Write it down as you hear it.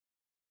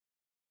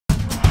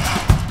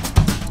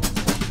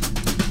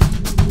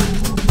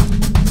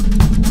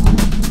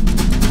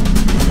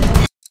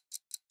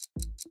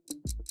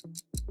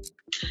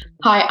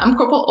Hi, I'm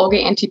Cpl Olga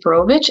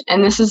Antiperovitch,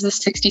 and this is the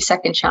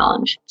 60-second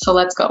challenge. So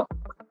let's go.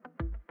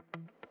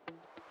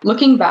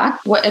 Looking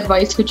back, what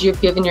advice would you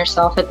have given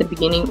yourself at the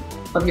beginning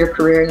of your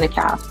career in the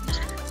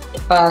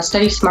CAF?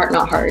 Study smart,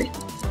 not hard.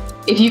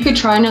 If you could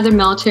try another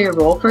military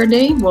role for a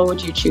day, what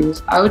would you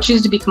choose? I would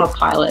choose to become a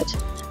pilot.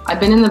 I've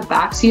been in the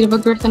backseat of a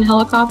Griffin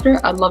helicopter.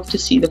 I'd love to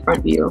see the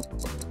front view.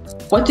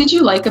 What did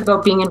you like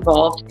about being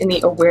involved in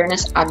the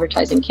awareness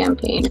advertising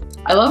campaign?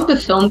 I love the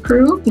film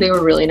crew. They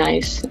were really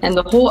nice. And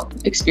the whole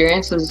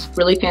experience was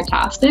really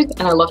fantastic.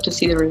 And I love to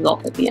see the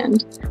result at the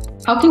end.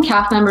 How can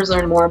CAF members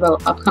learn more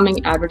about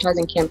upcoming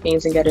advertising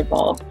campaigns and get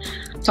involved?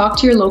 Talk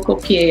to your local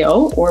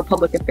PAO or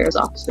public affairs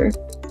officer.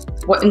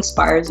 What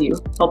inspires you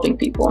helping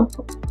people?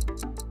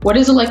 What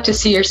is it like to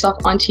see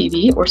yourself on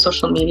TV or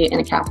social media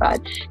in a CAF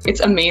ad? It's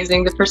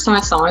amazing. The first time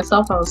I saw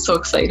myself, I was so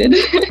excited.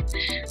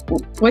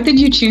 Why did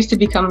you choose to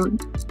become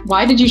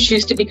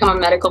a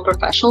medical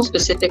professional,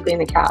 specifically in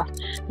the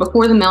CAF?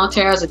 Before the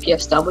military, I was a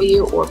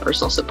PSW or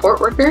personal support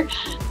worker.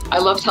 I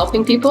loved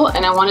helping people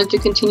and I wanted to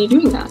continue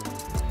doing that.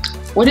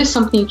 What is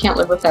something you can't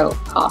live without?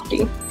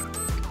 Coffee.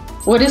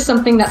 What is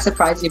something that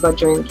surprised you about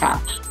joining the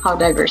CAF? How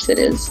diverse it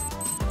is.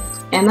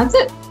 And that's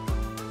it.